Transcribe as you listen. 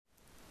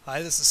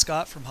Hi, this is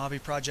Scott from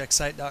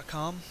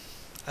hobbyprojectsite.com.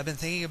 I've been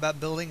thinking about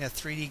building a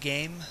 3D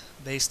game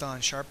based on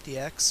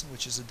SharpDX,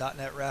 which is a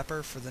 .NET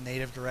wrapper for the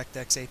native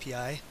DirectX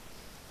API.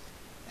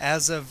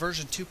 As of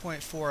version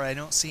 2.4, I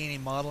don't see any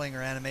modeling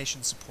or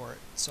animation support,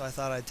 so I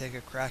thought I'd take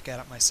a crack at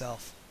it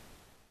myself.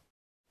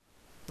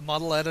 The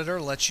model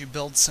editor lets you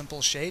build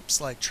simple shapes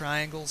like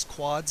triangles,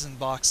 quads, and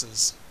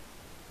boxes.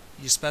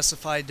 You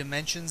specify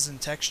dimensions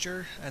and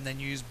texture, and then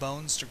use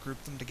bones to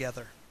group them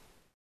together.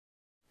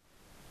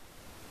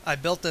 I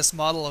built this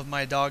model of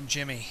my dog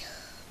Jimmy.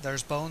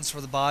 There's bones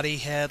for the body,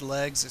 head,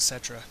 legs,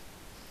 etc.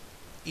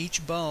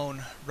 Each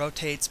bone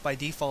rotates by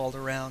default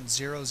around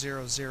 0,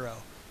 0, 0.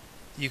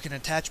 You can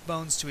attach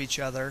bones to each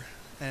other,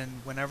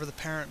 and whenever the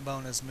parent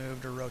bone is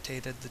moved or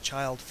rotated, the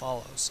child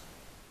follows.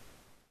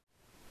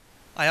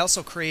 I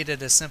also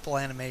created a simple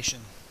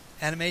animation.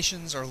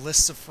 Animations are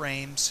lists of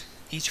frames.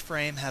 Each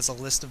frame has a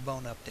list of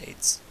bone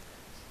updates.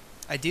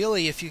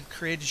 Ideally, if you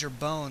created your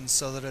bones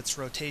so that its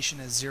rotation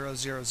is 0,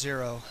 0,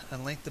 0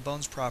 and linked the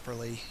bones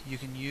properly, you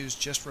can use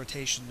just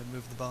rotation to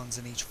move the bones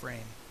in each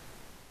frame.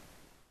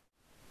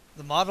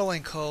 The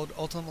modeling code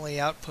ultimately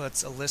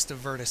outputs a list of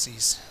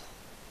vertices.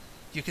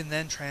 You can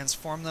then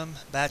transform them,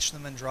 batch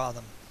them, and draw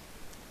them.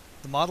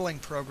 The modeling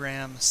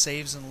program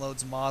saves and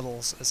loads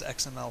models as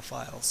XML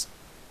files.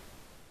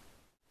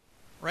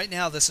 Right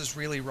now this is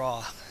really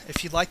raw.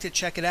 If you'd like to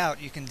check it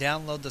out, you can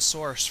download the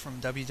source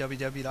from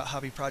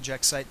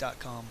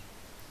www.hobbyprojectsite.com.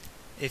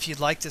 If you'd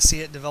like to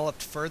see it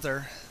developed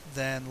further,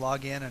 then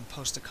log in and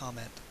post a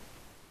comment.